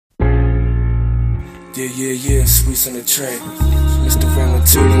Yeah, Reese on the track. Mr.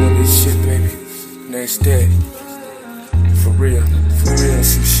 Valentino on this shit, baby. Next day. For real,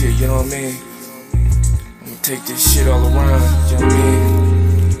 some shit, you know what I mean? I'ma take this shit all around, you know what I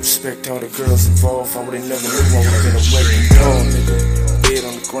mean? Respect all the girls involved. I would've never knew I would've been away from dawn, nigga. Dead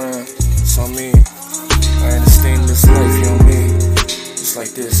on the ground, so I mean, I understand this life, you know what I mean? It's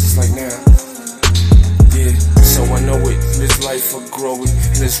like this, it's like now. Yeah, so I know it. In this life I grow it.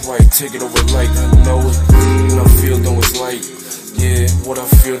 And it's right, take it over like I know it. And I feel though it's like, yeah, what I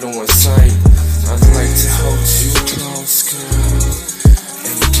feel though inside. I'd like to hold you close, girl,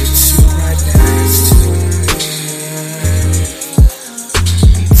 and get you right next to me,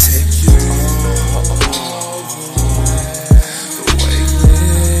 and take you all the way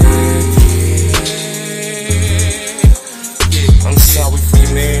with me. Yeah, I'm sorry for you,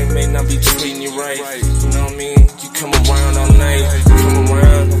 man. May not be treating you right. You know what I mean? You come around all night. You come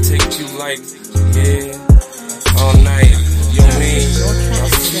around, I'll take you like, yeah, all night. You know what I mean? I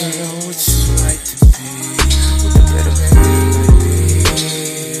feel what you like to be, with a better man like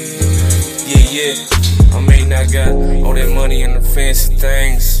me. Yeah. I may not got all that money and the fancy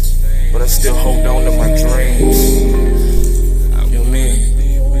things, but I still hold on to my dreams. You know what I mean?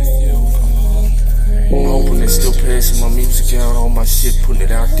 I'm hoping they're still passing my music out, all my shit, putting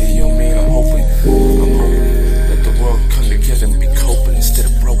it out there, you know what I mean? I'm hoping that the world come together and be coping instead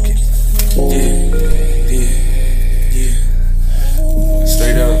of broken. Yeah.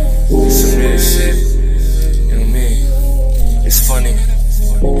 Straight up, some real shit, you know what I mean? It's funny,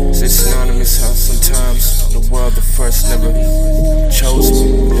 it's synonymous how sometimes in the world the first never chose me,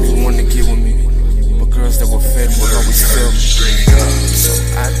 never wanted to get with me, but girls that were fed would always fail me. So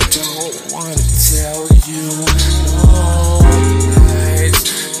I don't wanna tell you no lies,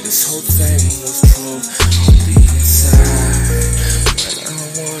 this whole thing was true on the inside, but I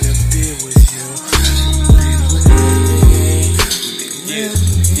wanna be with you.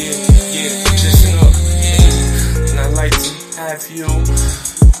 Yeah, listen up, and I like to have you,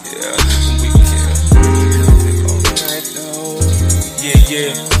 yeah, we can have it all night though.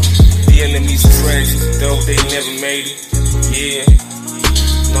 Yeah, the enemy's tragic, though they never made it, yeah,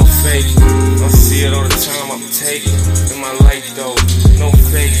 no fake, I see it all the time, I'm taking in my life though, no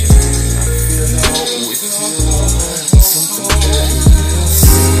faking, I feel hope with you,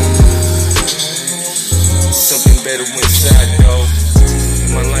 something better inside though.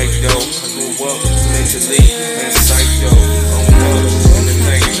 My life though, I grew up mentally and psycho. On up, and the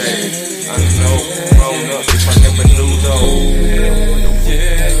thing that I know, grown up if I never knew though.